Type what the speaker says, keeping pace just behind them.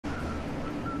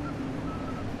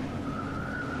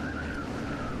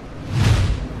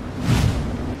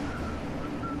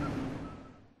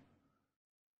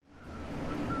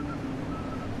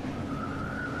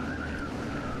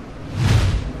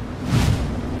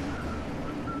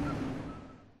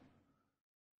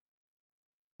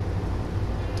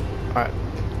Alright,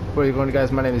 where are you going,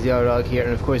 guys? My name is Yellow Dog here,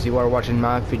 and of course you are watching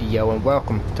my video, and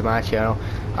welcome to my channel.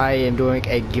 I am doing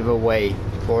a giveaway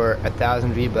for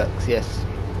 1,000 V-Bucks. Yes,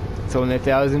 it's only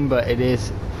 1,000, but it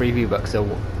is free V-Bucks, so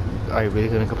are you really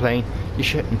going to complain? You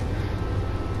shouldn't.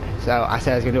 So I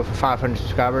said I was going to do it for 500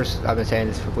 subscribers. I've been saying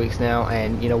this for weeks now,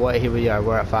 and you know what? Here we are.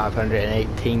 We're at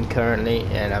 518 currently,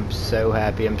 and I'm so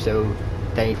happy. I'm so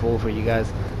thankful for you guys.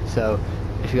 So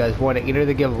if you guys want to enter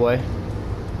the giveaway,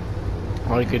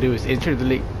 all you can do is enter the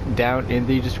link down in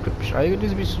the description. All you can do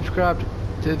is be subscribed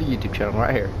to the YouTube channel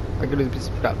right here. All you can do is be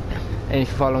subscribed. And if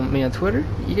you follow me on Twitter,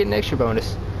 you get an extra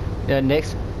bonus.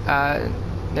 Next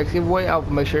giveaway, I'll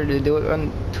make sure to do it on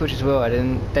Twitch as well. I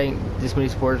didn't think this many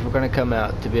supporters were going to come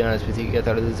out, to be honest with you. I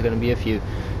thought there was going to be a few.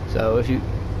 So if you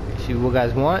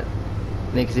guys want,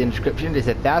 link is in the description. It's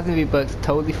 1,000 V-Bucks,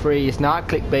 totally free. It's not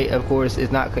clickbait, of course.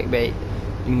 It's not clickbait.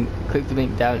 You can click the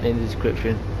link down in the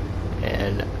description.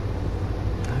 And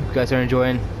if you guys are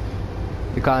enjoying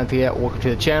the content yet, welcome to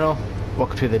the channel.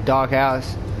 Welcome to the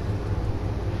doghouse.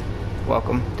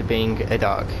 Welcome to being a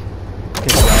dog.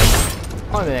 Catch you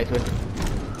guys on the next one.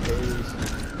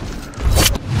 Peace.